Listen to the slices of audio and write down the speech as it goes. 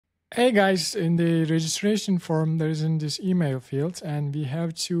Hey guys, in the registration form there is in this email field, and we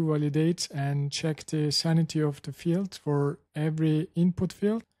have to validate and check the sanity of the field for every input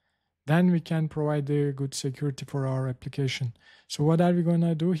field. Then we can provide the good security for our application. So what are we going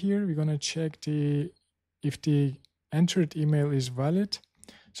to do here? We're going to check if the entered email is valid.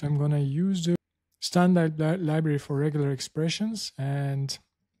 So I'm going to use the standard library for regular expressions, and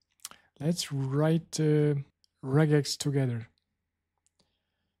let's write regex together.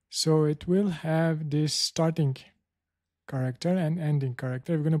 So it will have this starting character and ending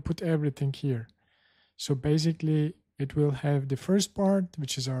character. We're going to put everything here. So basically it will have the first part,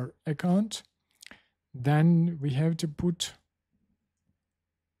 which is our account. Then we have to put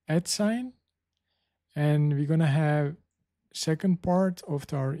 @, and we're going to have second part of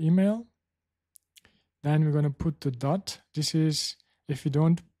our email. Then we're going to put the dot. This is if we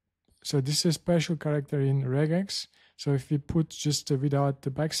don't, so this is a special character in regex. So if we put just without the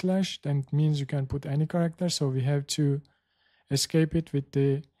backslash, then it means you can put any character. So we have to escape it with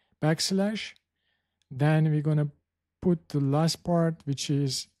the backslash. Then we're going to put the last part, which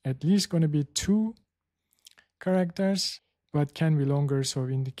is at least going to be 2 characters, but can be longer. So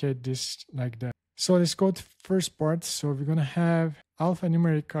we indicate this like that. So let's go to first part. So we're going to have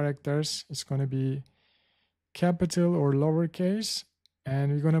alphanumeric characters. It's going to be capital or lowercase.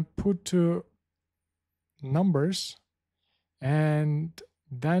 And we're going to put 2 numbers. And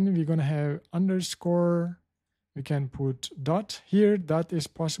then we're going to have underscore. We can put dot here. Dot is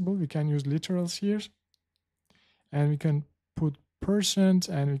possible. We can use literals here. And we can put %,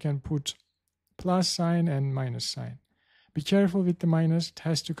 and we can put plus sign and minus sign. Be careful with the minus. It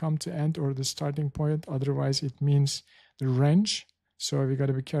has to come to end or the starting point. Otherwise, it means the range. So we got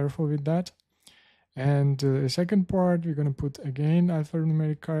to be careful with that. And the second part, we're going to put again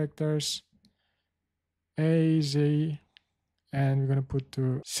alphanumeric characters. A, Z. And we're going to put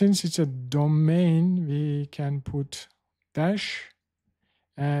since it's a domain, we can put dash,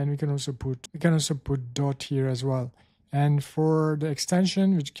 and we can also put dot here as well. And for the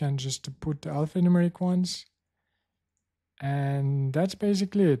extension, we can just put the alphanumeric ones. And that's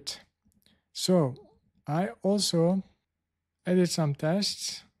basically it. So I also added some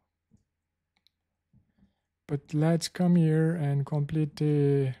tests, but let's come here and complete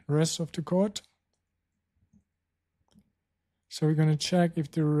the rest of the code. So we're going to check if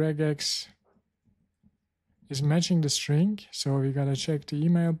the regex is matching the string. So we got to check the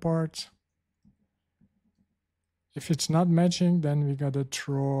email part. If it's not matching, then we got to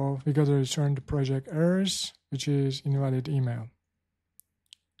return the project errors, which is invalid email.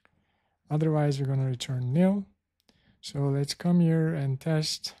 Otherwise, we're going to return nil. So let's come here and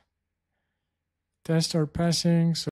test our passing. So